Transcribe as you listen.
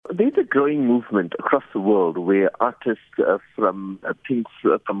There's a growing movement across the world where artists from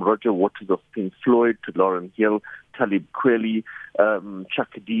Roger Waters of Pink Floyd to Lauryn Hill, Talib Kweli, Chuck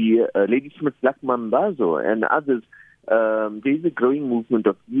D, Ladysmith Black Mambazo, and others. There's a growing movement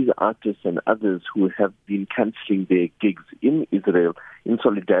of these artists and others who have been cancelling their gigs in Israel in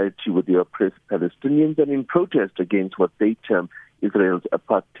solidarity with the oppressed Palestinians and in protest against what they term Israel's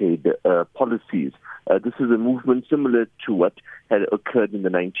apartheid policies. This is a movement similar to what had occurred in the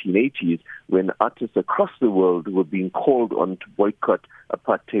 1980s when artists across the world were being called on to boycott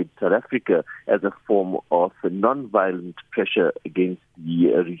apartheid South Africa as a form of non-violent pressure against the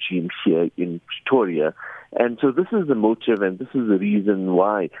regime here in Pretoria. And so this is the motive and this is the reason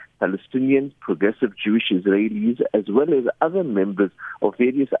why Palestinians, progressive Jewish Israelis, as well as other members of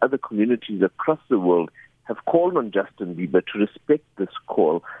various other communities across the world have called on Justin Bieber to respect this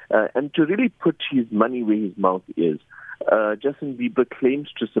call and to really put his money where his mouth is. Justin Bieber claims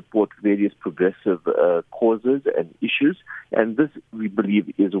to support various progressive causes and issues, and this, we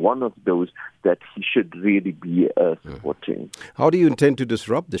believe, is one of those that he should really be supporting. How do you intend to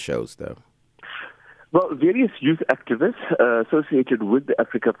disrupt the shows, though? Well, various youth activists associated with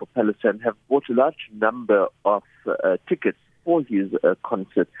Africa for Palestine have bought a large number of tickets for his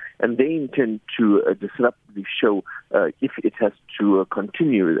concert, and they intend to disrupt the show if it has to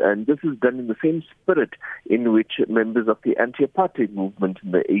continue. And this is done in the same spirit in which members of the anti-apartheid movement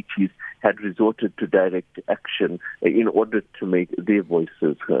in the 80s had resorted to direct action in order to make their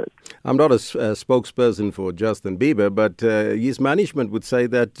voices heard. I'm not a spokesperson for Justin Bieber, but his management would say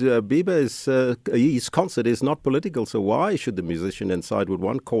that his concert is not political, so why should the musician then side with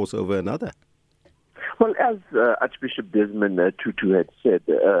one cause over another? Well, as Archbishop Desmond Tutu had said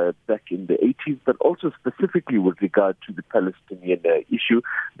back in the 80s, but also specifically with regard to the Palestinian issue,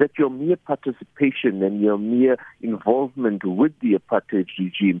 that your mere participation and your mere involvement with the apartheid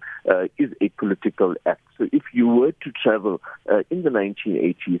regime is a political act. So if you were to travel in the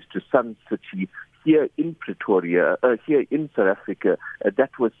 1980s to Sun City, here in Pretoria, here in South Africa, that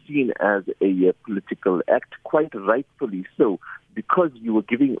was seen as a political act, quite rightfully so, because you were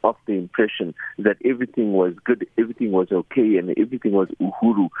giving off the impression that everything was good, everything was okay, and everything was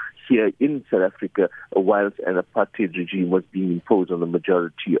uhuru here in South Africa, whilst an apartheid regime was being imposed on the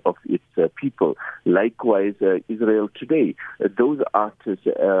majority of its people. Likewise, Israel today, those artists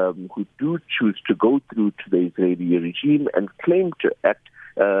who do choose to go through to the Israeli regime and claim to act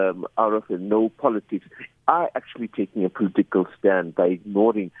out of no politics are actually taking a political stand by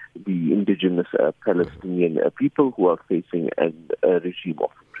ignoring the indigenous Palestinian people who are facing a regime of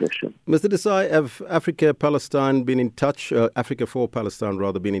oppression. Mr. Desai, have Africa for Palestine been in touch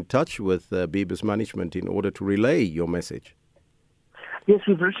with Bieber's management in order to relay your message? Yes,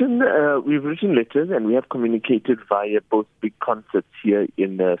 we've written letters and we have communicated via both big concerts here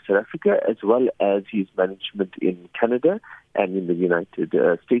in South Africa as well as his management in Canada and in the United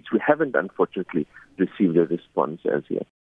States. We haven't, unfortunately, received a response as yet.